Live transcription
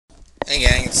Hey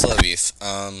gang, it's Slow Beef.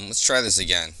 Let's try this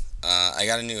again. I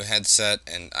got a new headset,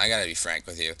 and I gotta be frank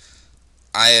with you.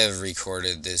 I have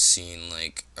recorded this scene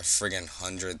like a friggin'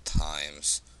 100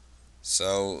 times.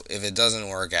 So, if it doesn't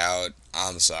work out,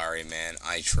 I'm sorry, man.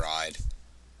 I tried.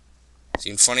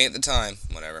 Seemed funny at the time.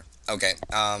 Whatever. Okay,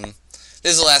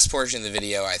 this is the last portion of the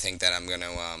video I think that I'm gonna,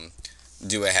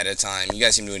 do ahead of time. You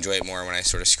guys seem to enjoy it more when I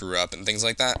sort of screw up and things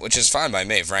like that, which is fine by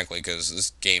me, frankly, because this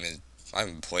game is... I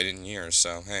haven't played it in years,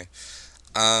 so, hey.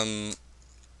 Um,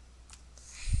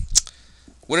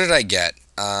 what did I get?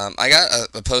 I got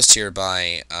a post here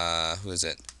by, who is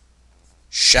it?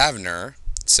 Shavner.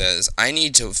 It says, I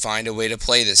need to find a way to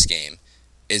play this game.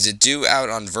 Is it due out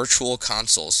on Virtual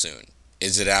Console soon?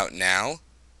 Is it out now?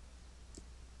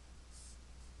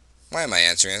 Why am I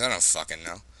answering this? I don't fucking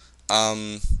know.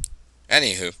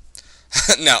 Anywho.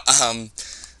 No,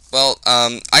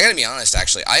 I gotta be honest,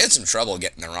 actually. I had some trouble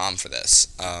getting the ROM for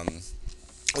this.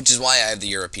 Which is why I have the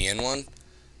European one.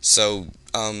 So,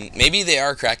 maybe they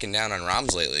are cracking down on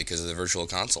ROMs lately because of the Virtual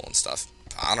Console and stuff.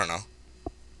 I don't know.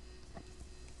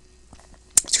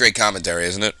 It's great commentary,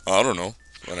 isn't it? I don't know.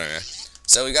 But anyway.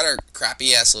 So we got our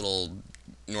crappy-ass little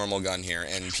normal gun here,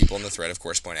 and people in the thread, of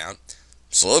course, point out,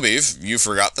 Slow Beef, you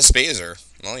forgot the Spazer.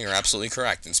 Well, you're absolutely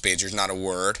correct, and Spazer's not a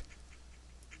word.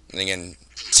 And again,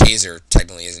 Taser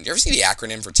technically isn't. Do you ever see the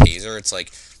acronym for Taser? It's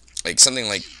like something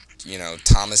like, you know,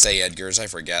 Thomas A. Edgar's, I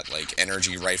forget, like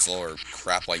energy rifle or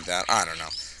crap like that. I don't know.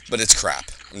 But it's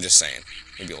crap. I'm just saying.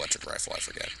 Maybe electric rifle, I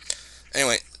forget.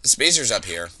 Anyway, Spazer's up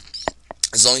here.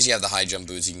 As long as you have the high jump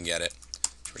boots, you can get it.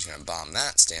 We're just gonna bomb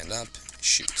that, stand up,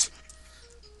 shoot.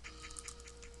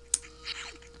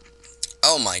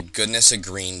 Oh my goodness, a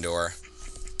green door.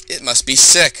 It must be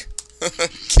sick.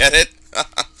 Get it?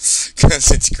 Because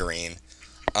it's green.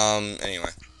 Anyway.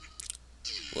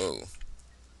 Whoa.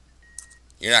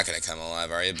 You're not gonna come alive,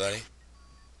 are you, buddy?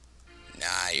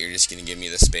 Nah, you're just gonna give me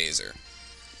the Spazer.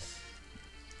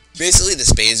 Basically, the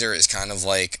Spazer is kind of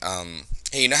like,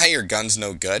 hey, you know how your gun's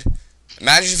no good?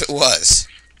 Imagine if it was.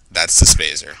 That's the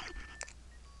Spazer.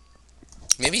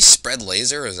 Maybe spread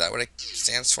laser? Is that what it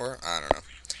stands for? I don't know.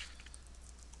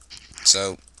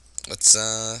 So, let's,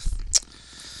 now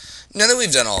that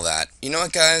we've done all that, you know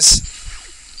what, guys?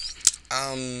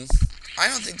 I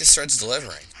don't think this thread's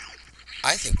delivering.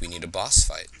 I think we need a boss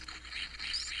fight.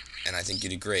 And I think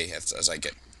you'd agree as I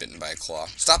get bitten by a claw.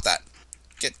 Stop that.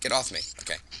 Get off me.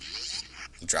 Okay.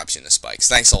 It drops you in the spikes.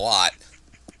 Thanks a lot.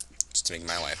 Just to make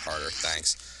my life harder.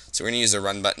 Thanks. So we're going to use the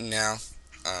run button now.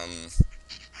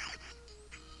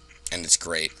 And it's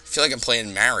great. I feel like I'm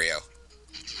playing Mario.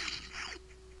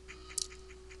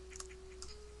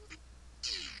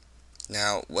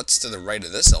 Now, what's to the right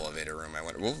of this elevator room? I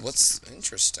wonder. Well, what's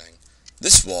interesting?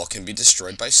 This wall can be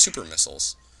destroyed by super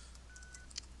missiles.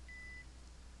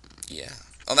 Yeah.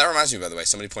 Oh, that reminds me, by the way.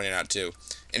 Somebody pointed out too.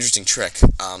 Interesting trick.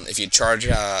 If you charge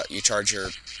your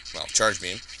charge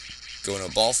beam, go into a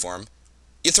ball form,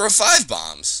 you throw 5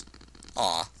 bombs.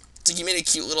 Aw, it's like you made a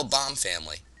cute little bomb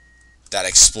family. That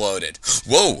exploded.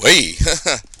 Whoa, hey!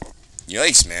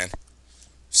 Yikes, man.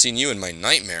 I've seen you in my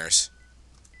nightmares.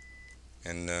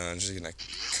 And I'm just gonna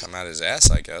come out his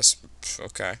ass, I guess.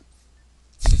 Okay.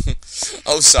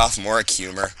 Oh, sophomoric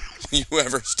humor. Will you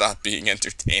ever stop being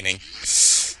entertaining?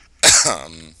 So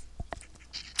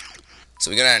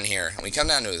we go down here, and we come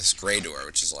down to this gray door,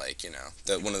 which is like, you know,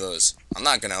 one of those, I'm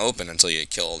not gonna open until you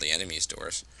kill all the enemies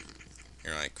doors.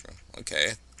 You're like,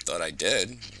 okay, thought I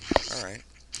did. Alright.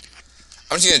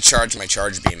 I'm just gonna charge my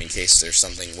charge beam in case there's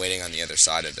something waiting on the other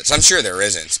side of this. I'm sure there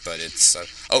isn't, but it's,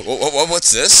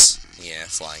 what's this? Yeah,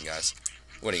 flying guys.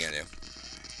 What are you gonna do?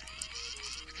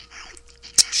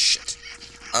 Shit.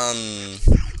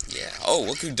 Yeah. Oh,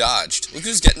 look who dodged. Look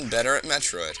who's getting better at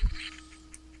Metroid.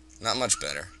 Not much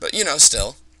better, but, you know,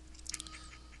 still.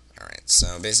 Alright,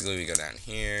 so basically we go down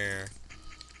here.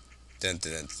 Dun,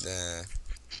 dun, dun, dun.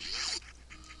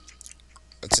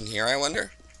 What's in here, I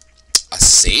wonder? A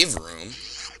save room?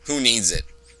 Who needs it?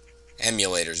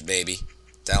 Emulators, baby.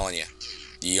 Telling you.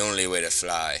 The only way to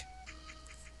fly.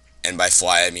 And by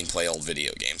fly, I mean play old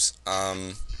video games.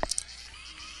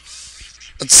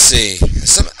 Let's see.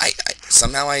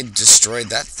 Somehow I destroyed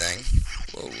that thing.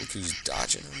 Whoa, look who's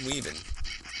dodging and weaving.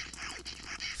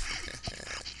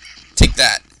 Take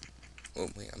that. Oh,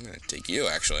 wait, I'm gonna take you,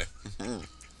 actually.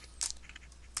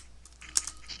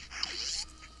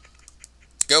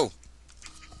 Go.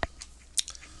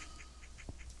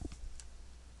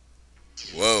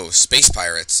 Whoa, space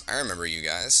pirates. I remember you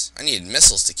guys. I needed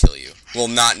missiles to kill you. Well,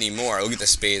 not anymore. Look at the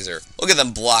Spazer. Look at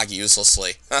them block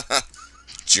uselessly.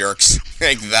 Jerks.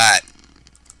 Like that.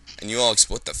 And you all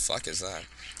what the fuck is that?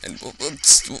 And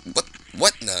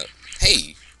what in the...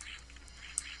 Hey.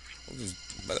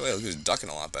 By the way, look who's ducking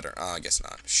a lot better. Oh, I guess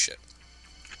not. Shit.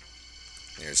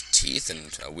 There's teeth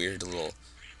and a weird little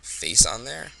face on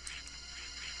there.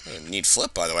 A neat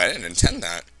flip, by the way. I didn't intend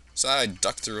that. So I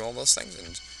ducked through all those things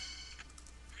and...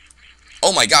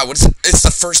 Oh my god, what is it? It's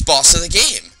the first boss of the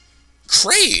game!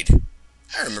 Kraid!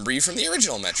 I remember you from the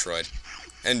original Metroid.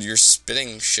 And you're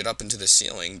spitting shit up into the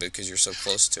ceiling because you're so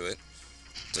close to it.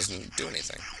 Doesn't do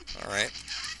anything. Alright.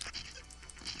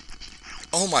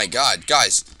 Oh my god,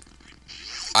 guys.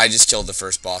 I just killed the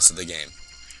first boss of the game.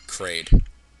 Kraid.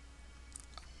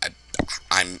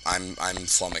 I'm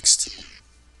flummoxed.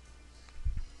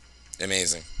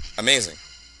 Amazing. Amazing.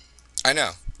 I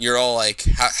know. You're all like,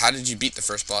 how did you beat the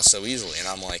first boss so easily? And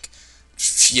I'm like,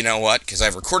 you know what? Because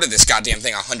I've recorded this goddamn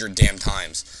thing 100 damn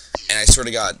times. And I swear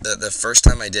to God, the first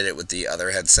time I did it with the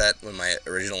other headset, when my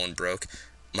original one broke,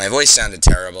 my voice sounded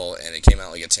terrible, and it came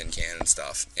out like a tin can and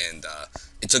stuff. And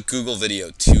it took Google Video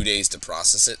 2 days to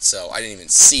process it, so I didn't even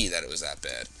see that it was that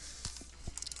bad.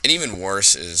 And even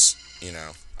worse is, you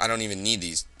know, I don't even need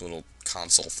these little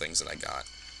console things that I got.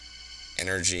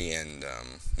 Energy and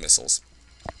missiles.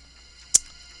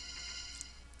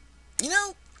 You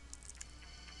know,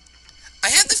 I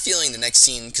have the feeling the next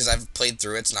scene, because I've played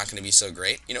through it, it's not going to be so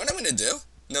great. You know what I'm going to do?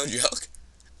 No joke.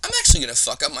 I'm actually going to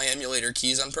fuck up my emulator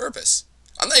keys on purpose.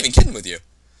 I'm not even kidding with you.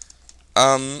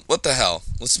 What the hell?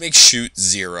 Let's make shoot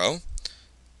 0.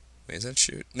 Wait, is that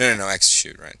shoot? No, X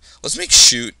shoot, right? Let's make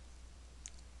shoot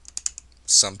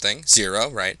something. 0,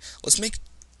 right? Let's make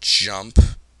jump.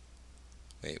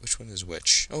 Wait, which one is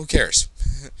which? Oh, who cares?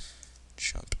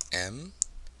 Jump M.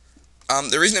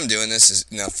 The reason I'm doing this is,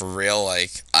 you know, for real,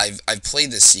 like, I've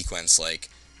played this sequence, like,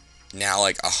 now,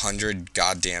 like, 100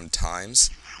 goddamn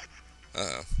times.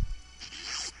 Uh-oh.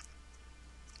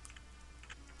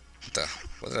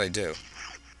 What did I do?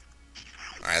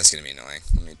 Alright, that's gonna be annoying.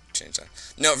 Let me change that.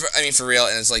 No, I mean, for real,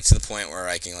 and it's, like, to the point where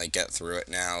I can, like, get through it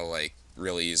now, like,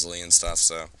 really easily and stuff,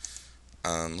 so,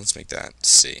 let's make that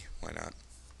C. Why not?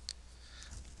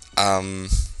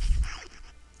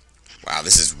 Wow,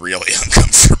 this is really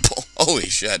uncomfortable. Holy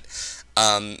shit.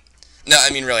 No, I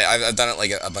mean, really, I've done it,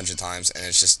 like, a bunch of times, and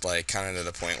it's just, like, kind of to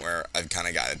the point where I've kind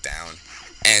of got it down.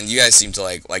 And you guys seem to,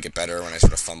 like it better when I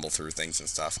sort of fumble through things and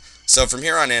stuff. So from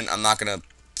here on in, I'm not going to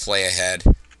play ahead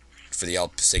for the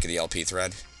sake of the LP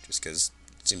thread, just because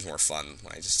it seems more fun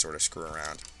when I just sort of screw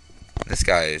around. This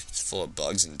guy is full of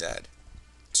bugs and dead.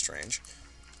 Strange.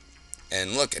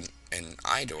 And look, an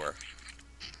eye door.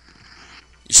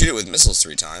 You shoot it with missiles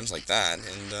 3 times, like that,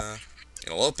 and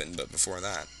it'll open, but before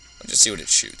that, let's just see what it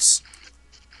shoots.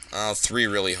 Oh, 3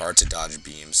 really hard to dodge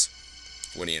beams.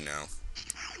 What do you know?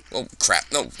 Oh, crap.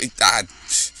 No,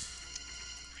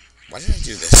 why did I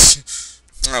do this?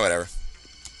 Oh, whatever.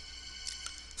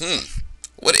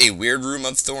 What a weird room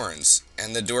of thorns.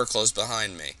 And the door closed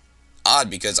behind me. Odd,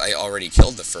 because I already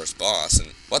killed the first boss,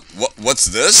 and... What's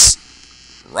this?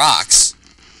 Rocks?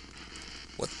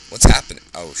 What's happening?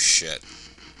 Oh, shit.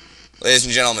 Ladies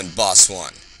and gentlemen, boss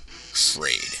 1.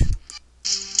 Kraid.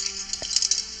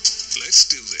 Let's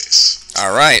do this.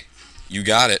 Alright. You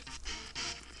got it.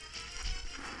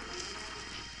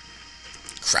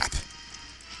 Crap.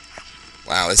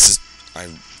 Wow, this is...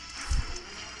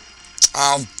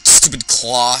 Oh, stupid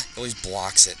claw. It always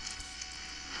blocks it.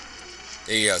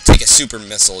 There you go. Take a super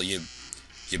missile, you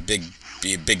big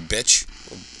bitch.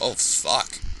 Oh,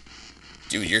 fuck.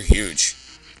 Dude, you're huge.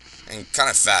 And kind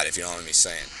of fat, if you know what I'm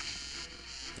saying.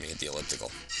 Let me hit the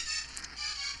elliptical.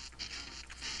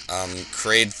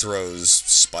 Kraid throws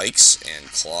spikes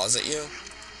and claws at you.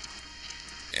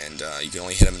 And, you can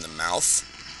only hit him in the mouth.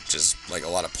 Which is, like, a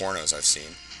lot of pornos I've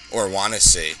seen. Or wanna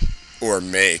see. Or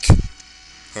make.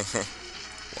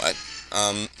 What?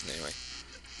 Anyway.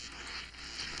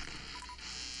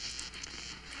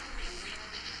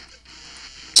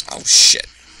 Oh, shit.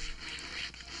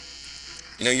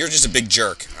 You know, you're just a big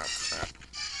jerk. Oh, crap.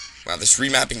 Wow, this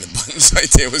remapping the buttons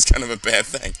idea was kind of a bad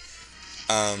thing.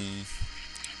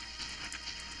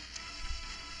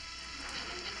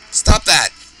 Stop that!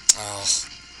 Oh.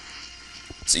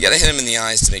 So you gotta hit him in the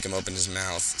eyes to make him open his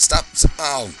mouth. Stop.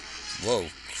 Oh. Whoa.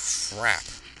 Crap.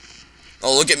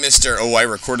 Oh, look at Mr. Oh, I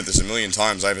recorded this 1,000,000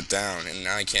 times. I have it down. And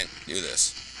now I can't do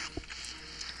this.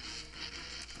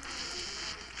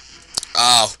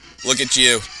 Oh. Look at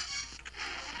you.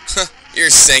 You're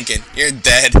sinking. You're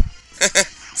dead.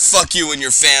 Fuck you and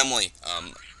your family.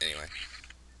 Anyway.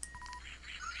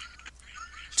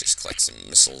 Just collect some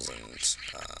missiles and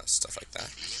stuff like that.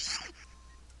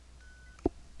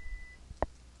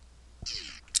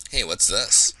 Hey, what's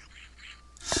this?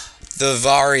 The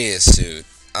Varia suit.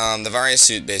 The Varia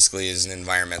suit basically is an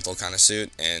environmental kind of suit,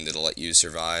 and it'll let you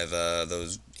survive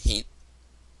those heat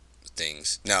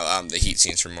things. No, the heat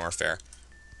scenes from Warfare.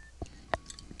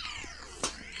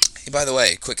 Hey, by the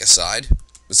way, quick aside,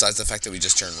 besides the fact that we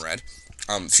just turned red,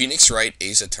 Phoenix Wright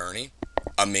Ace Attorney,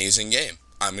 amazing game.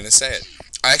 I'm gonna say it.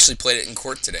 I actually played it in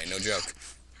court today, no joke.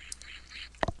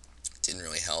 Didn't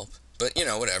really help, but you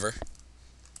know, whatever.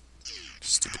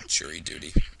 Stupid jury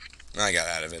duty. I got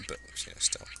out of it, but you know,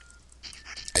 still.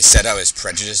 I said I was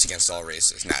prejudiced against all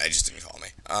races. Nah, they just didn't call me.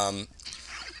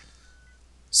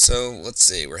 So let's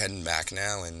see. We're heading back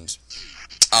now, and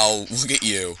oh, look at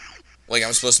you. Like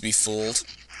I'm supposed to be fooled.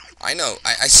 I know.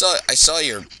 I saw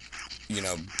your, you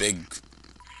know, big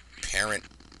parent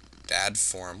dad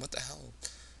form. What the hell?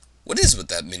 What is with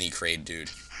that mini Kraid dude?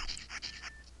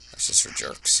 That's just for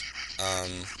jerks.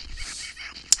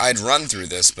 I'd run through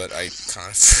this, but I kind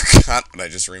of forgot that I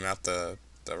just remapped the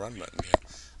run button.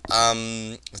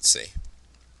 Yeah. Let's see.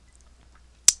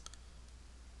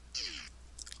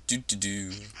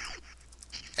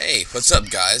 Hey, what's up,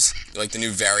 guys? You like the new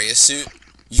Various suit?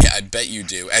 Yeah, I bet you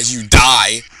do. As you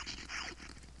die.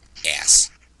 Ass.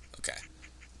 Okay.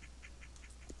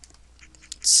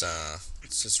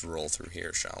 Let's just roll through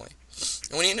here, shall we?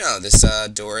 And what do you know? This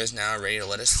door is now ready to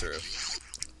let us through.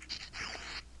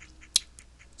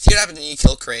 See what happened when you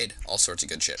kill Kraid? All sorts of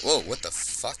good shit. Whoa, what the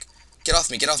fuck? Get off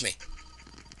me, get off me.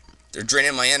 They're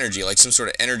draining my energy like some sort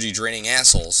of energy draining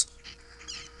assholes.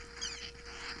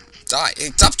 Die.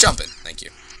 Hey, stop jumping. Thank you.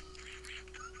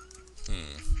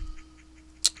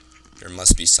 There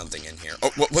must be something in here.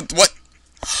 Oh, what?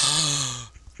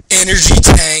 Energy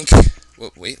tank.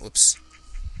 Wait, whoops.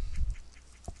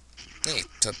 Hey,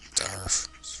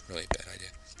 it's really a bad idea.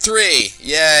 3!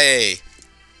 Yay!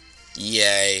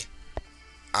 Yay.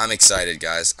 I'm excited,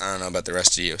 guys. I don't know about the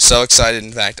rest of you. So excited,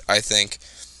 in fact, I think,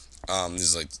 this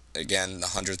is like, again, the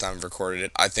 100th time I've recorded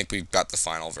it. I think we've got the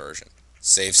final version.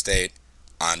 Save state.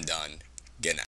 I'm done. Good night.